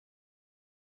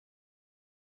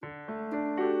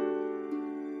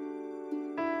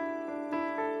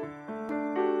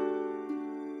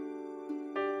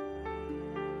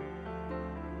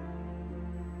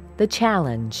The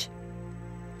challenge.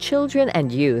 Children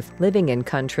and youth living in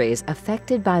countries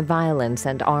affected by violence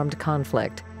and armed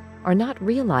conflict are not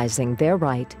realizing their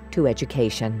right to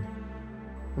education.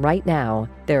 Right now,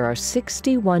 there are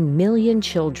 61 million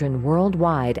children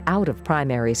worldwide out of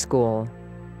primary school.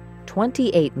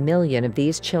 28 million of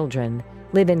these children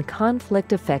live in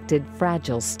conflict-affected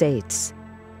fragile states.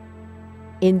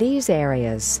 In these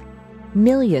areas,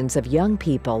 millions of young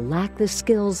people lack the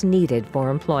skills needed for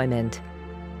employment.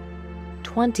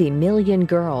 20 million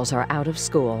girls are out of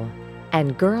school,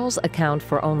 and girls account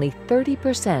for only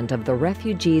 30% of the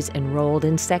refugees enrolled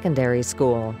in secondary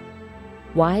school.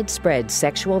 Widespread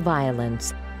sexual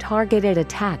violence, targeted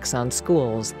attacks on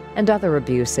schools, and other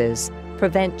abuses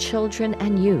prevent children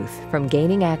and youth from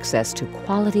gaining access to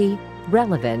quality,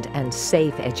 relevant, and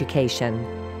safe education.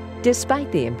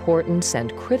 Despite the importance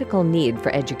and critical need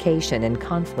for education in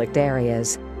conflict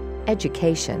areas,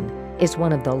 education is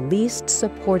one of the least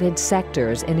supported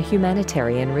sectors in a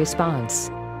humanitarian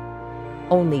response.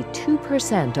 Only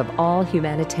 2% of all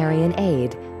humanitarian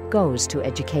aid goes to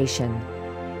education.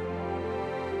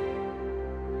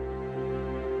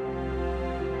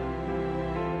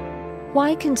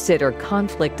 Why consider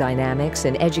conflict dynamics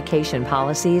in education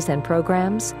policies and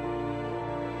programs?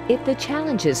 If the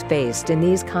challenges faced in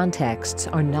these contexts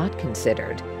are not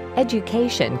considered,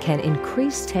 education can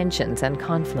increase tensions and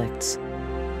conflicts.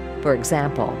 For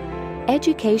example,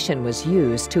 education was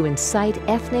used to incite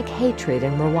ethnic hatred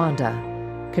in Rwanda,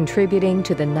 contributing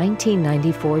to the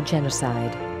 1994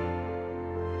 genocide.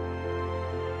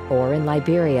 Or in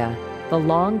Liberia, the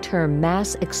long-term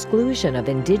mass exclusion of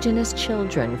indigenous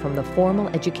children from the formal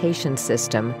education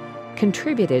system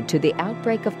contributed to the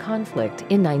outbreak of conflict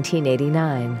in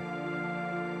 1989.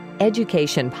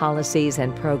 Education policies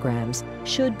and programs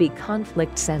should be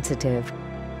conflict-sensitive.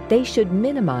 They should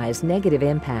minimize negative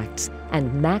impacts and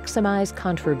maximize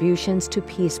contributions to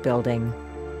peace building.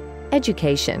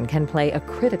 Education can play a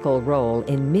critical role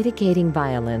in mitigating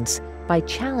violence by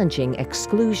challenging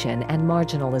exclusion and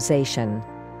marginalization.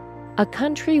 A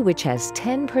country which has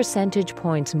 10 percentage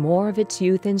points more of its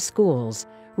youth in schools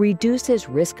reduces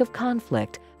risk of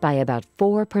conflict by about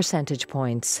 4 percentage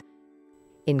points.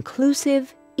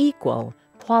 Inclusive, equal,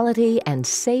 quality, and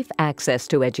safe access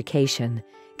to education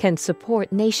can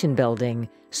support nation building,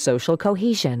 social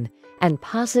cohesion, and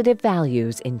positive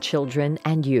values in children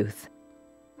and youth.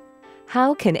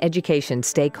 How can education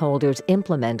stakeholders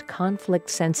implement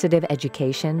conflict-sensitive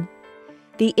education?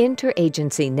 The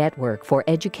Interagency Network for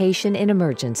Education in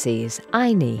Emergencies,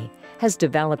 INEE, has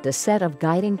developed a set of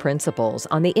guiding principles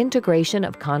on the integration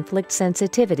of conflict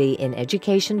sensitivity in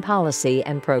education policy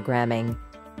and programming.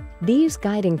 These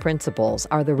guiding principles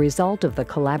are the result of the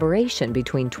collaboration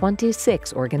between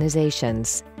 26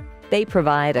 organizations. They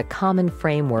provide a common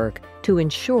framework to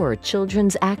ensure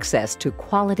children's access to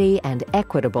quality and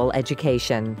equitable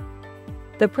education.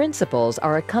 The principles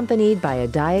are accompanied by a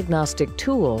diagnostic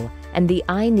tool and the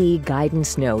INEE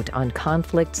guidance note on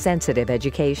conflict-sensitive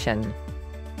education.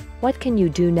 What can you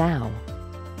do now?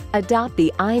 Adopt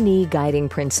the INEE guiding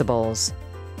principles.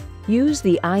 Use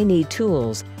the INEE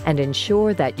tools and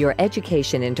ensure that your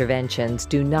education interventions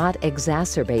do not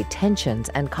exacerbate tensions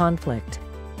and conflict.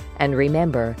 And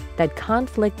remember that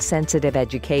conflict-sensitive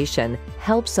education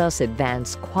helps us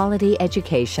advance quality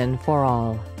education for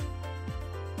all.